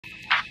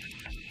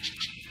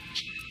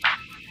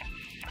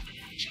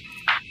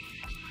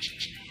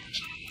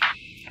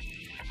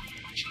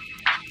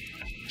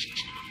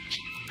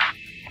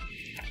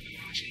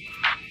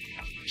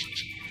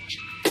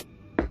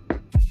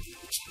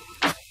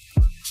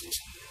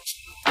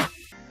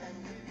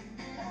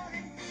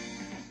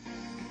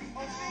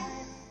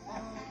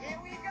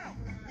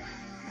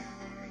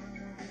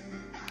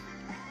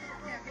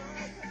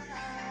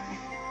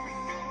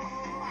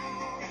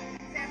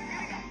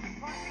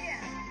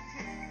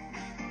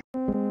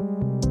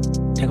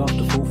Take off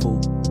the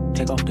foo-foo,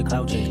 take off the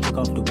cloud chase, take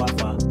off the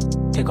Wi-Fi,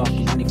 take off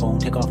the money phone,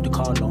 take off the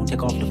car loan,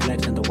 take off the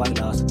flex and the white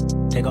loss,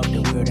 take off the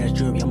weird ass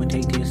jewelry. I'ma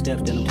take 10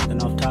 steps, then I'm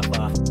taking off top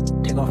off,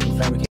 take off the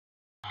fabric.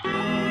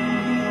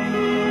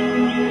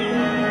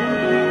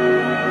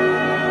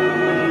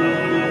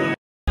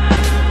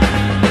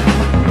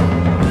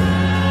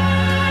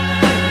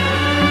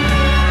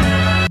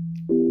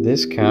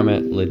 This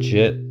comment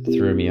legit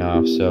threw me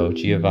off, so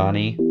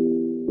Giovanni,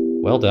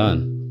 well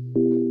done.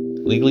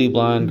 Legally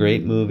Blonde,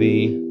 great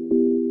movie.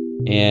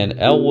 And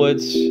Elle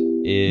Woods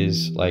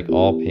is like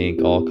all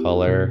pink, all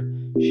color.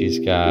 She's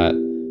got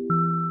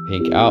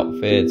pink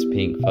outfits,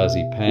 pink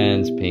fuzzy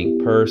pens,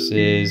 pink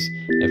purses,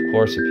 and of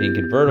course a pink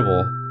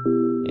convertible.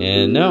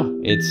 And no,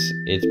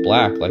 it's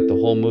black. Like the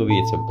whole movie,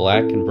 it's a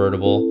black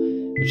convertible,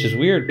 which is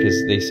weird because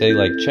they say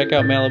like check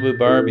out Malibu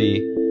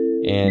Barbie,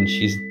 and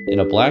she's in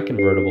a black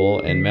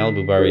convertible, and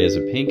Malibu Barbie has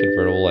a pink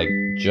convertible, like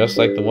just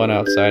like the one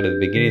outside at the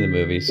beginning of the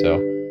movie. So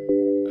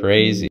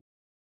crazy.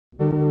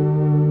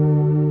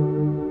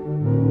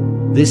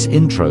 This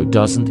intro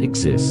doesn't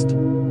exist.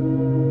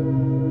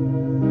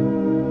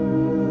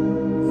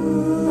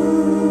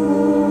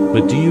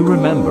 But do you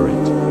remember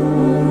it?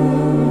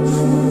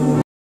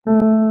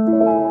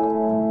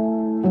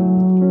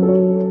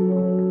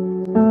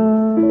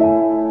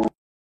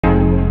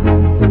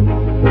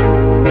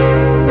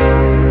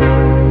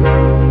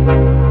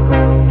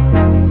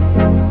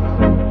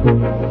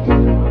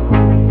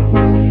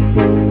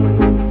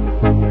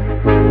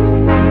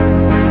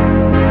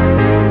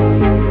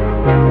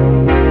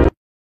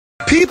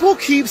 People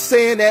keep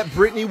saying that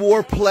Britney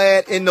wore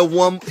plaid in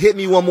the Hit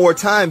Me One More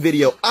Time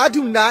video. I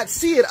do not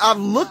see it. I've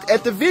looked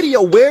at the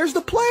video. Where's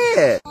the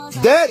plaid?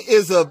 That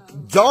is a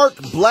dark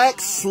black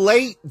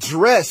slate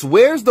dress.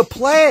 Where's the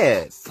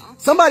plaid?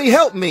 Somebody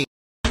help me.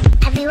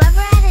 Have you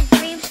ever had a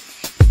dream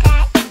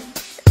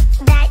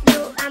that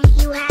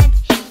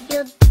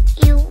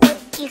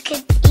you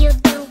could do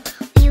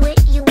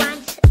what you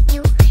want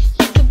you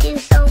could do,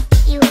 so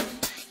you want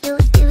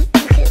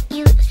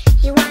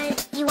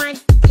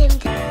him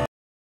to.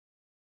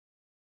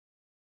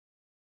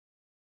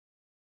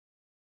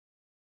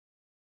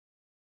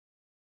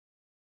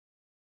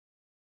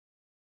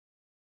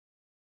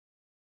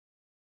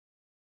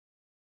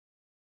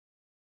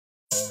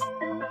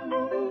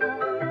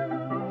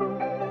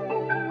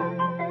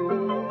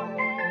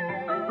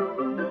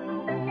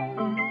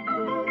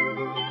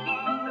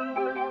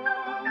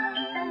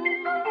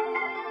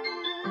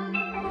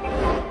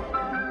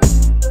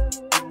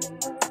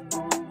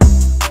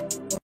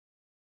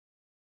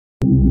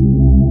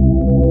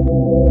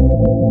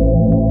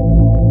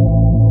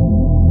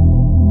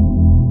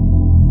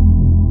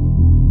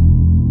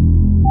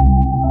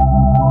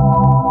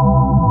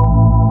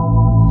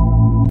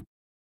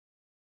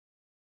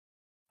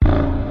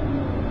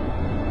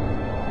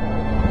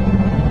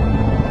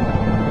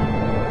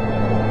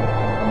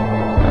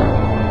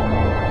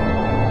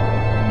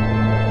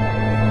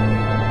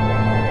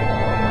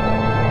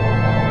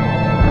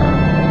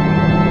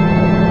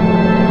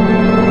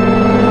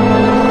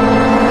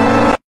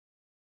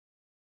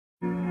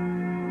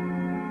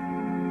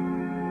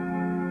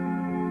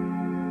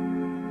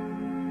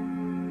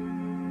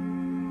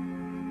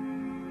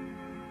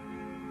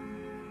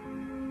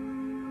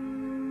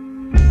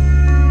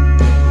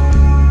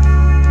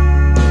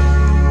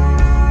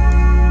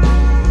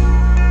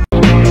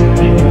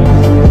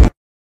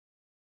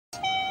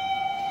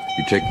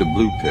 You take the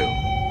blue pill,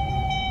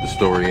 the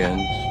story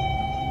ends.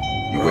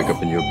 You wake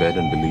up in your bed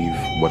and believe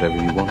whatever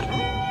you want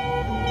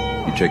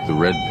to. You take the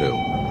red pill,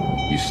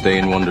 you stay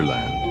in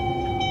Wonderland,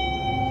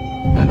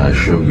 and I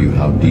show you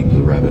how deep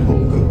the rabbit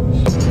hole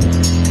goes.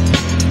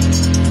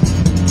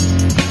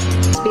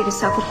 Be the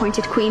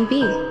self-appointed queen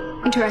bee.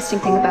 Interesting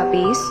thing about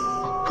bees,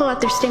 pull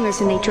out their stingers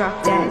and they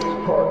drop dead.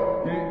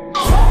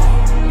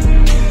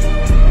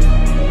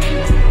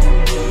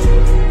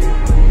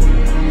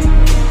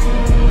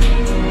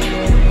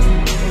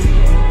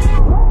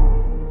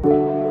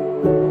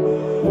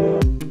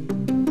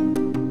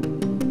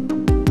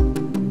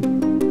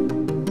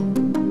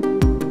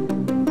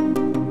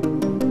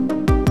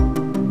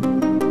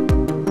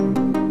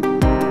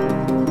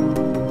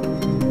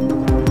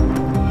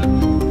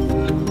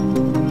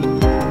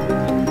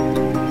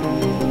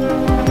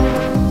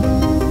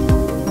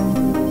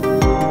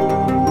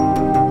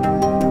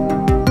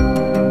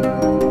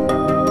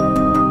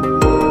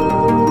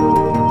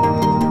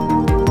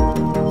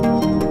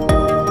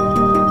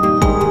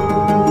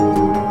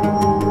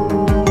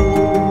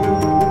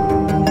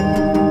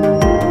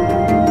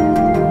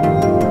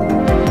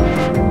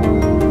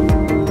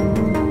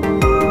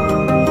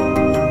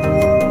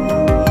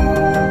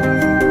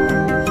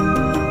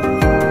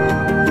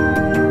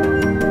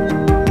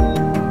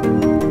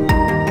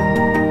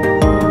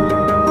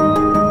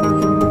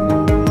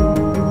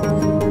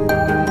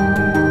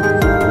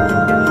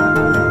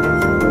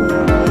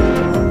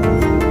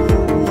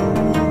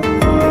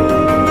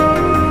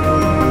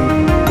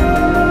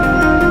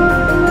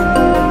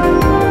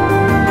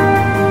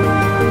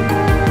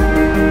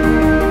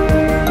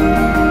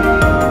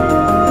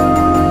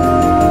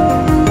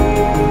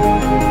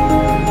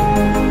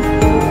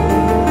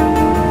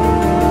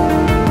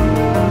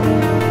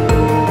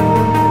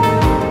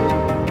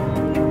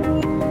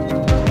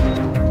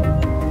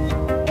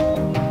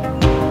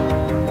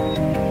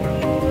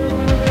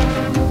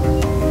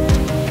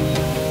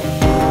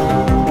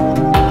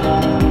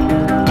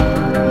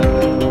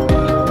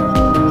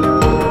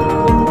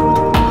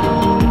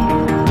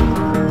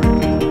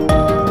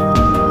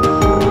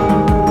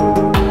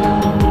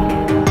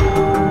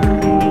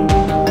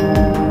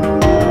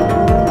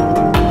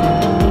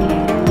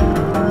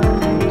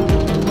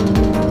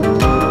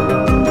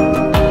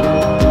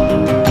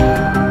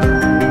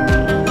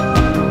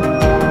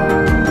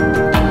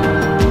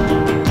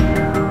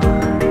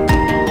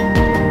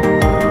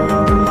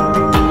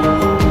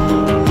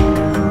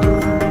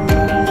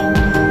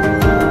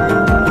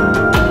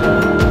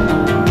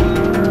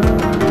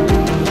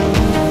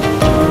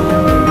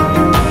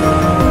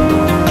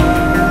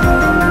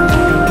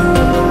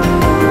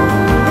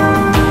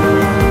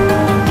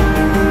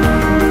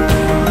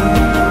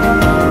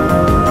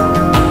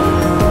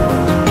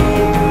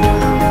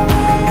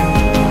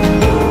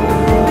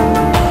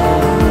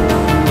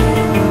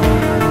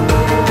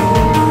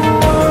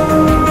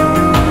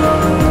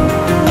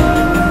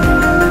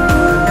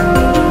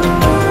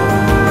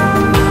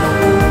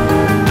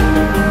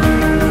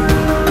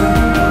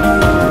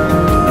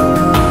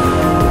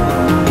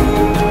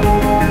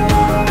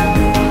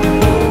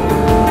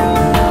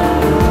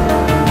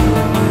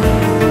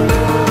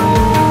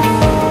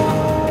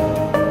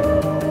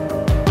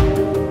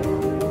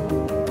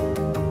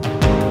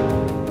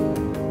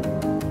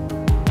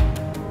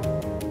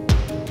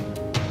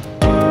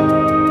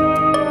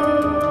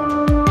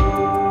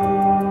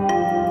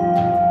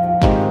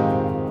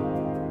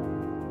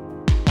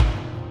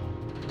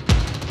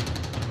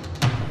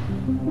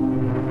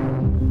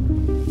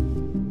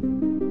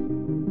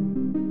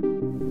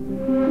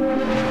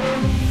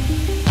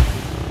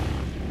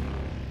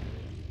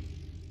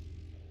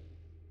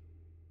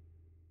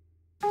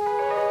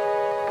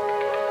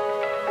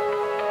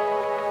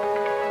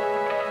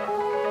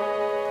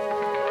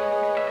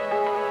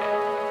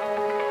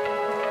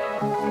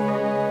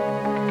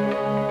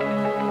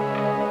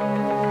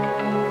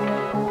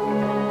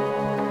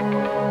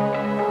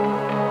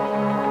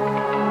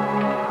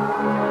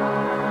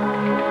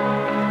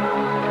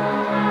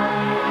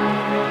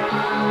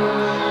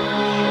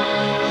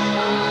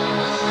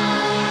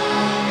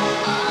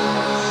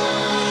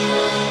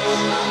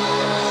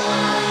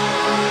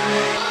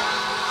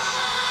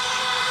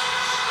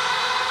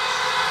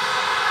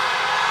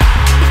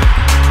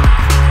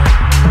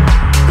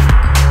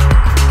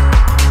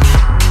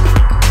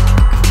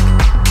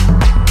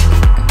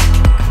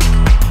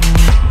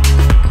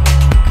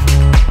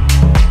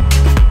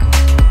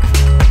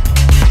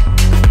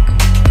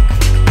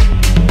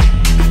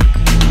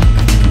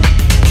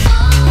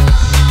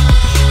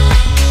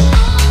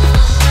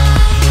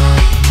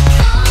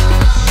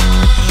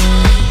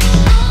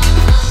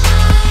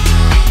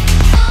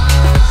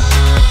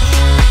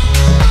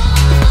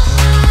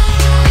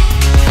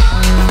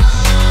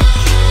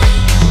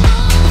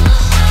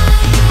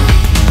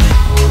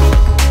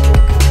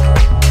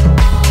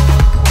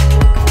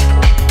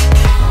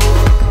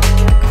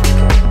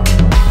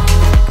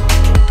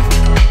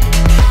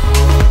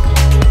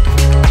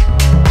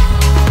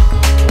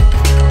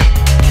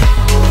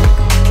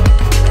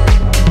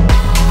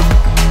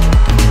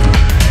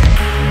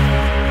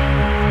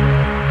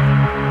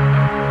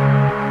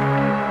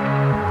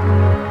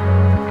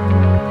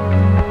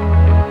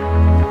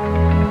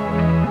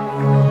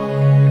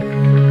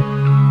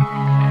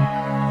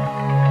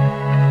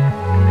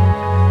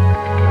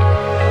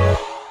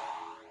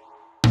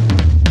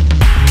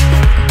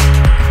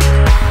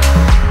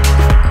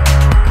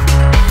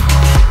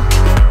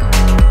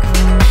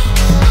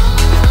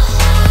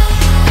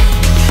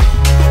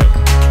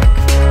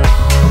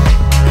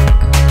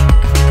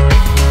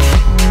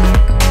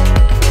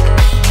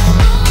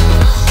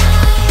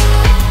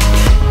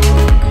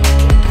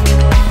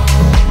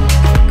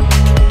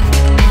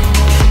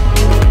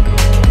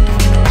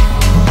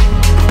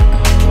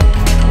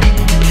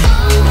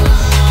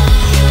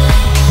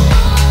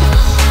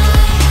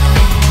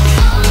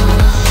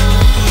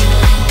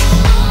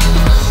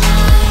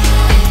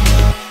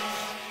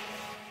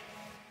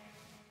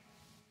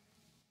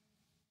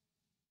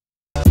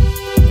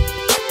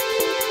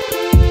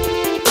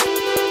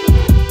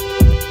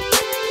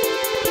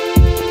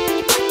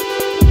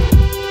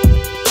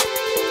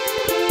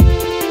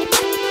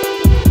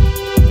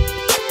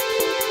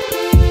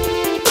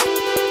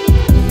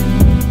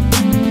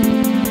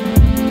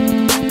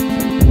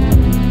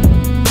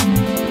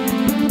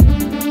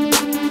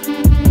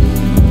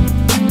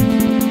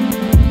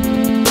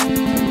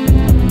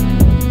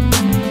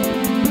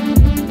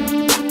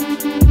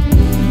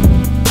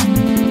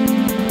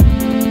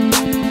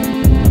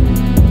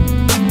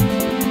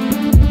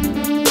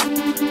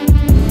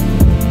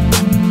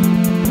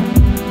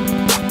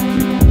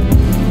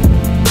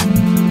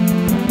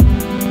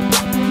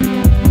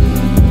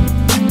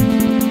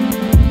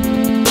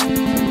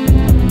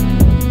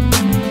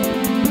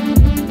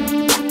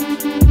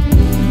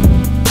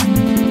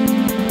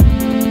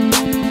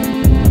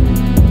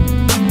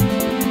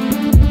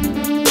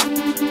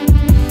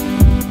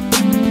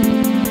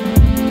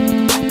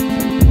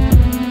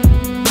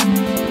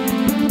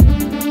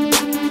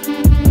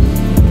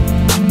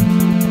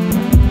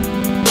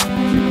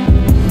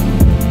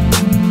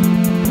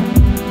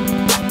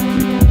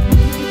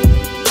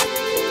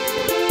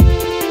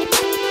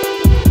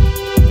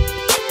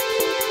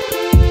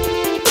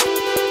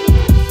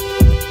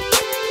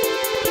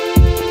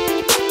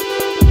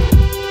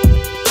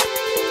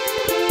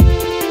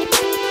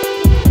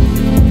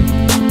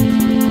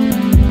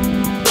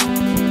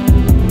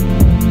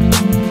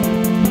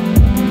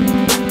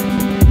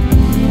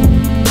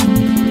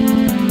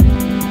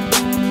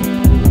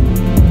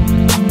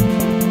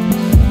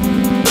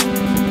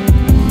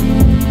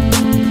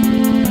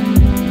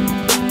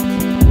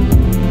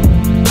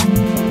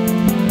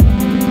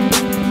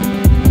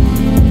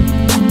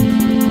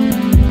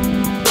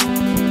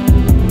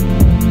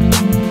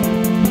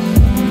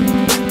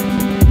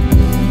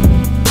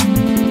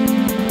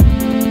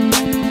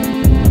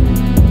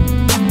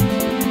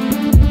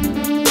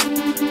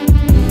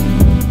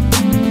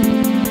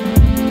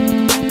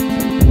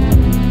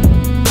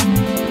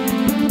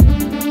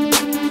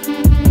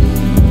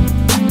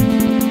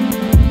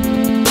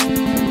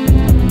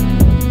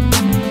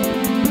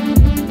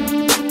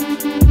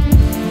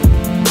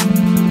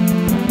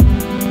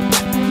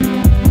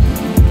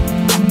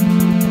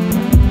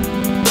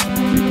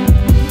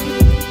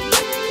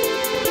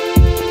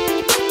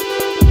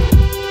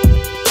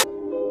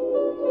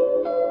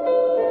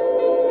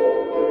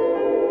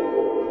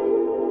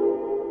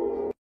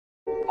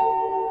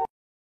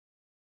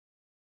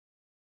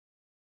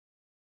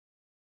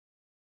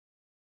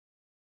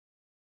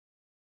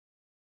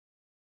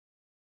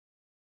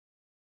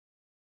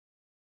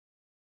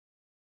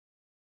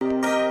 You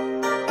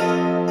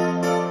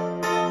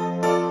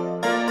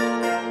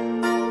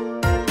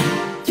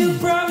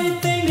probably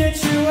think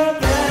that you are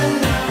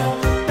bad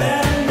now,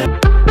 bad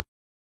now.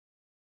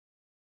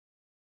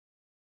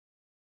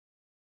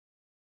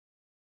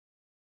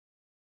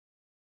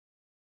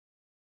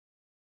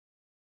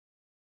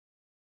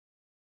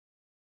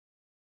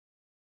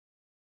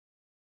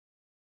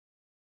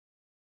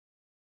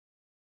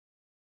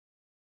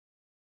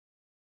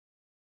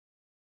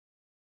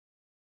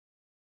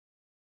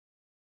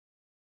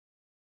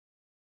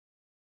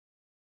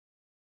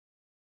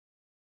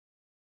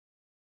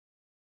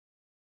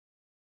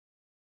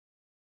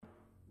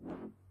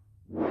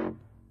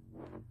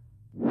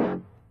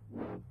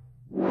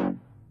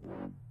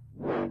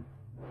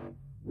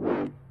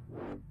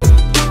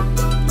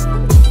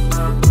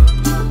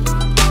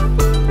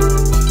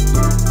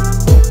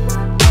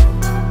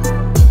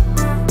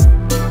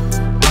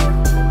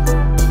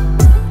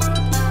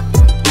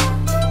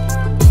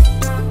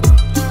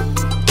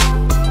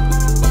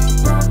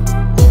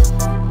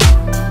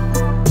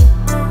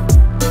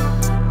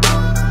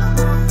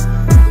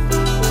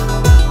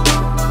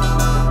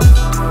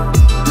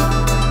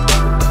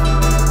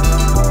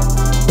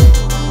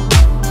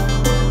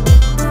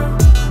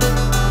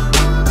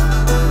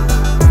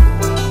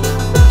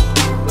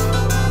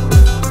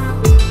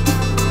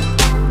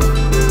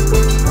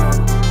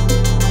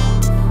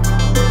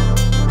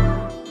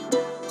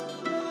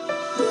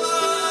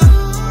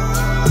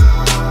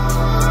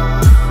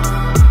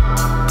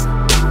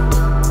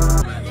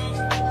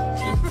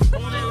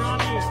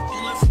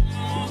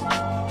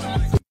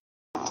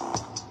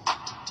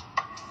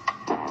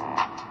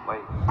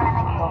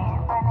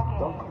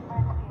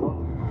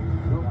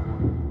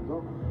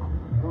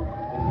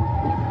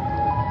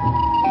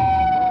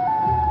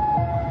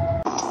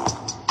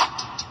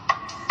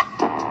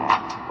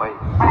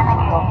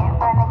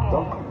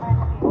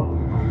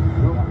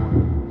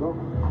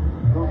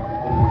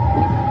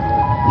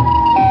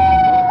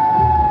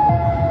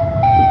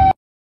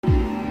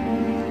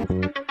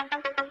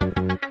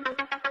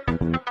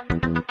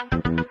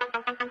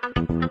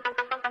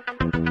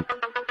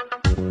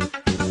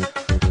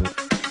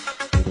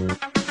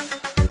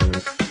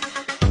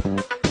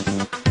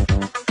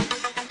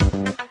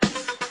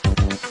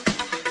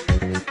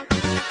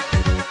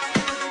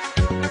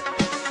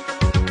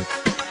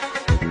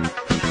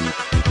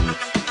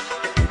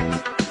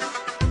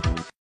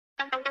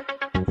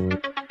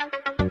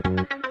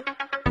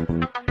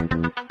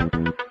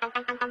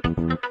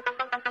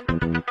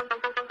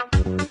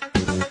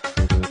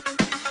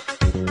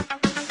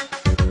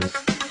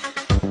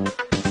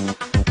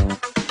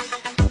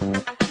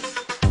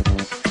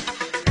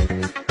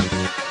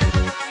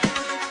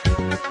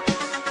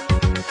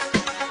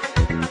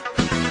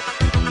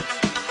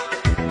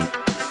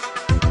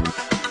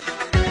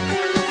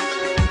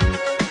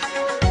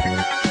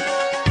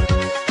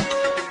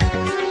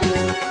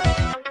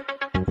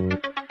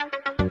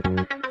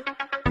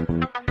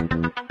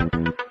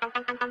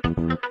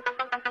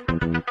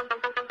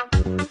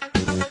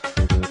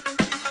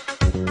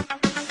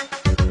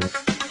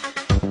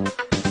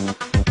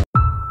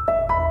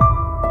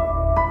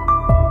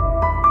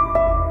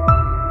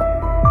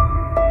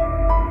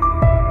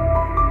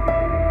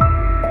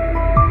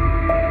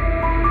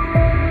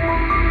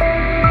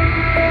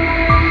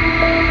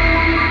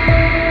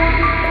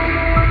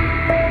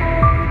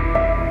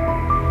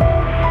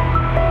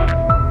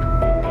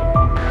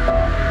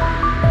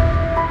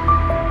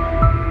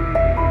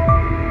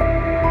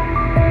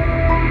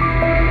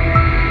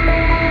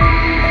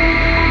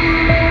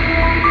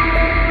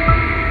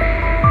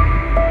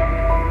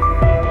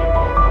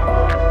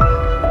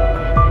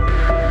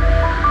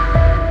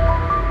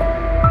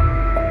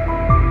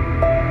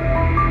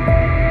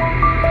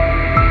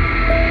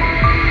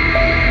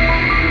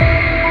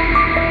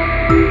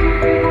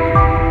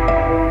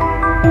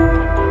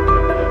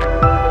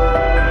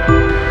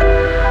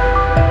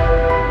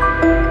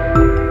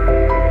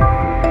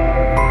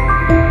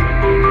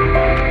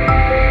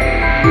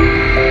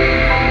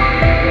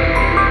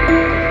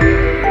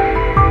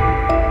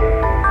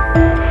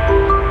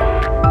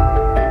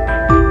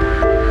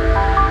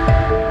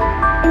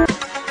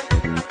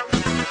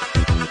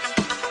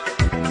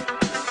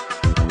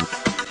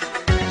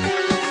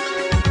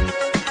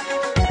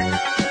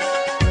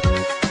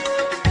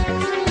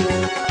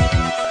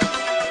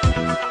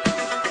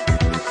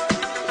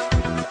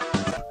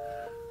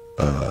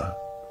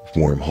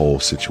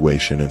 wormhole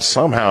situation, and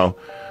somehow,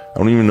 I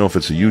don't even know if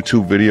it's a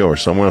YouTube video or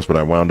somewhere else, but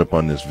I wound up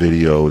on this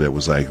video that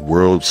was like,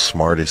 world's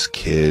smartest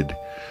kid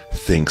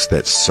thinks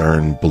that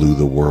CERN blew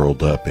the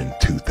world up in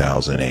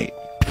 2008.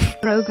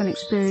 Rogan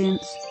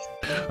experience.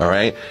 All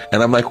right.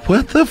 And I'm like,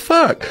 what the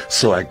fuck?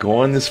 So I go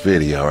on this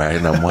video, right?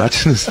 And I'm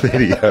watching this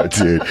video,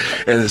 dude.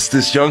 And it's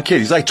this young kid.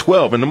 He's like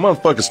 12 and the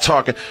motherfucker's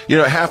talking, you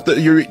know,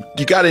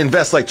 you got to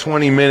invest like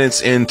 20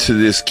 minutes into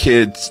this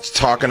kid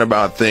talking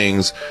about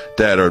things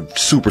that are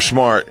super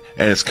smart.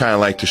 And it's kind of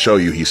like to show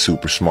you he's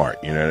super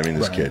smart. You know what I mean?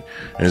 This kid.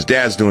 And his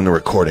dad's doing the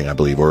recording, I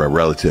believe, or a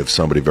relative,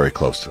 somebody very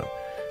close to him.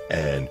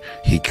 And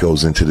he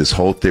goes into this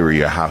whole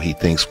theory of how he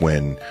thinks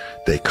when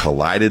they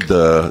collided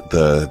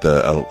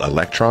the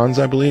electrons,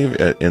 I believe,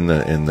 in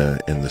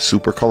the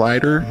super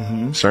collider,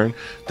 CERN,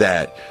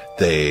 that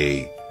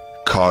they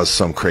caused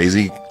some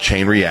crazy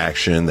chain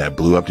reaction that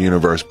blew up the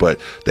universe, but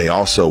they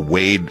also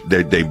weighed,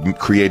 they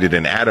created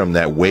an atom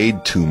that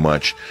weighed too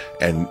much.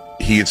 And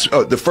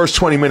the first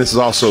 20 minutes is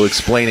also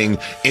explaining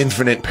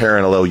infinite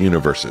parallel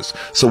universes.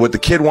 So what the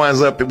kid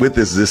winds up with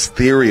is this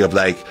theory of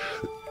like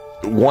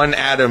one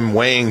atom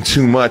weighing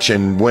too much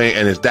and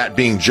is that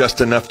being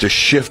just enough to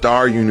shift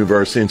our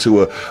universe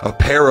into a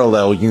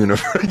parallel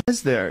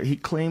universe. He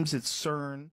claims it's CERN.